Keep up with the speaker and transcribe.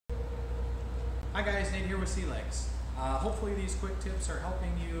Hi guys, Nate here with Sea Legs. Hopefully these quick tips are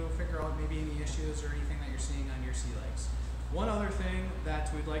helping you figure out maybe any issues or anything that you're seeing on your sea legs. One other thing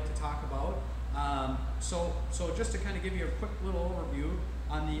that we'd like to talk about, so just to kind of give you a quick little overview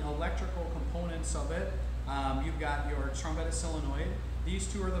on the electrical components of it, you've got your trumpeted solenoid.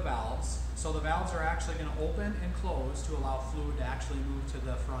 These two are the valves. So the valves are actually going to open and close to allow fluid to actually move to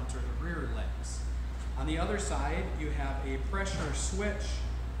the front or the rear legs. On the other side, you have a pressure switch,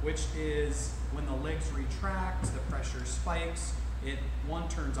 which is when the legs retract, the pressure spikes, one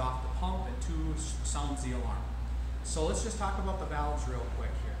turns off the pump and two sounds the alarm. So let's just talk about the valves real quick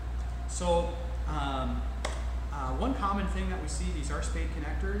here. So one common thing that we see, these are spade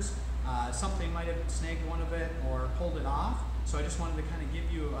connectors. Something might have snagged one of it or pulled it off. So I just wanted to kind of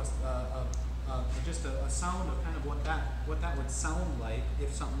give you just a sound of kind of what that would sound like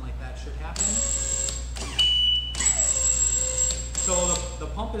if something like that should happen. So the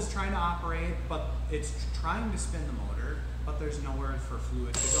pump is trying to operate, but it's trying to spin the motor, but there's nowhere for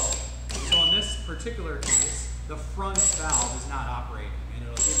fluid to go. So in this particular case, the front valve is not operating, and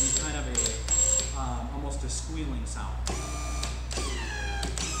it'll give you kind of a almost a squealing sound.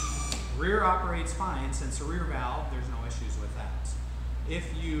 Rear operates fine. Since the rear valve, there's no issues with that.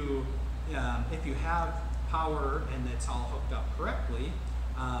 If you have power and it's all hooked up correctly,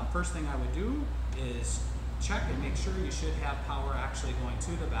 first thing I would do is check and make sure you should have power actually going to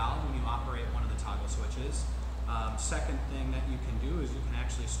the valve when you operate one of the toggle switches. Second thing that you can do is you can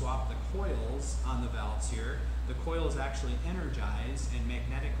actually swap the coils on the valves here. The coils actually energize and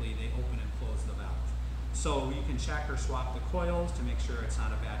magnetically they open and close the valve. So you can check or swap the coils to make sure it's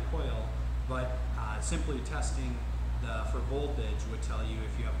not a bad coil, but simply testing for voltage would tell you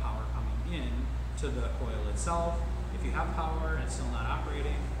if you have power coming in to the coil itself. If you have power and it's still not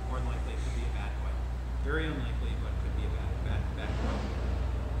operating, more than likely it could be a bad coil. Very unlikely, but could be a bad coil.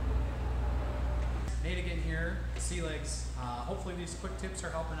 Nate again here, Sea Legs. Hopefully these quick tips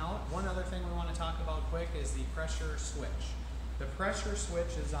are helping out. One other thing we want to talk about quick is the pressure switch. The pressure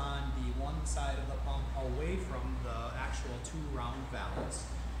switch is on the one side of the pump away from the actual two round valves.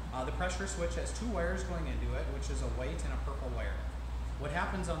 The pressure switch has two wires going into it, which is a white and a purple wire. What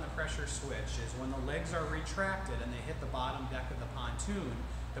happens on the pressure switch is when the legs are retracted and they hit the bottom deck of the pontoon,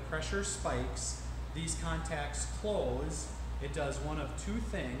 the pressure spikes, these contacts close. It does one of two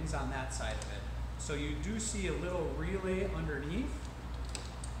things on that side of it. So you do see a little relay underneath.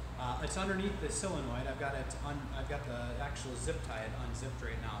 It's underneath the solenoid. I've got the actual zip tie unzipped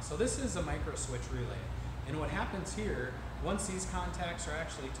right now. So this is a Microswitch Relay. And what happens here, once these contacts are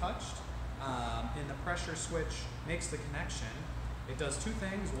actually touched, and the pressure switch makes the connection, it does two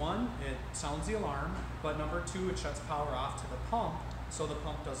things. One, it sounds the alarm, but number two, it shuts power off to the pump so the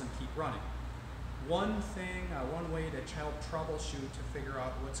pump doesn't keep running. One thing, one way to help troubleshoot to figure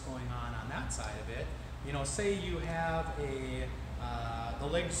out what's going on that side of it, you know, say you have the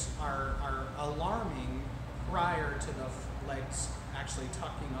legs are alarming prior to the legs actually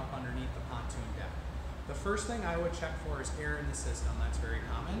tucking up underneath the pontoon deck. The first thing I would check for is air in the system. That's very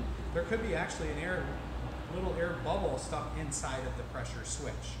common. There could be actually little air bubble stuck inside of the pressure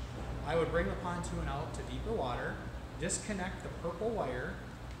switch. I would bring the pontoon out to deeper water, disconnect the purple wire,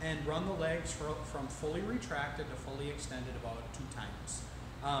 and run the legs from fully retracted to fully extended about 2 times.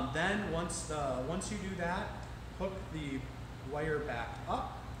 Then once you do that, hook the wire back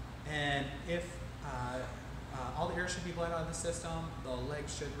up, and if all the air should be bled out of the system, the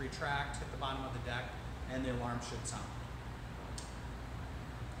legs should retract, hit the bottom of the deck, and the alarm should sound.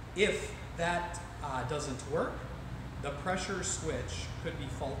 If that doesn't work, the pressure switch could be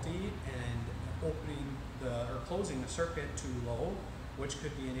faulty and opening or closing the circuit too low, which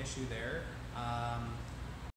could be an issue there.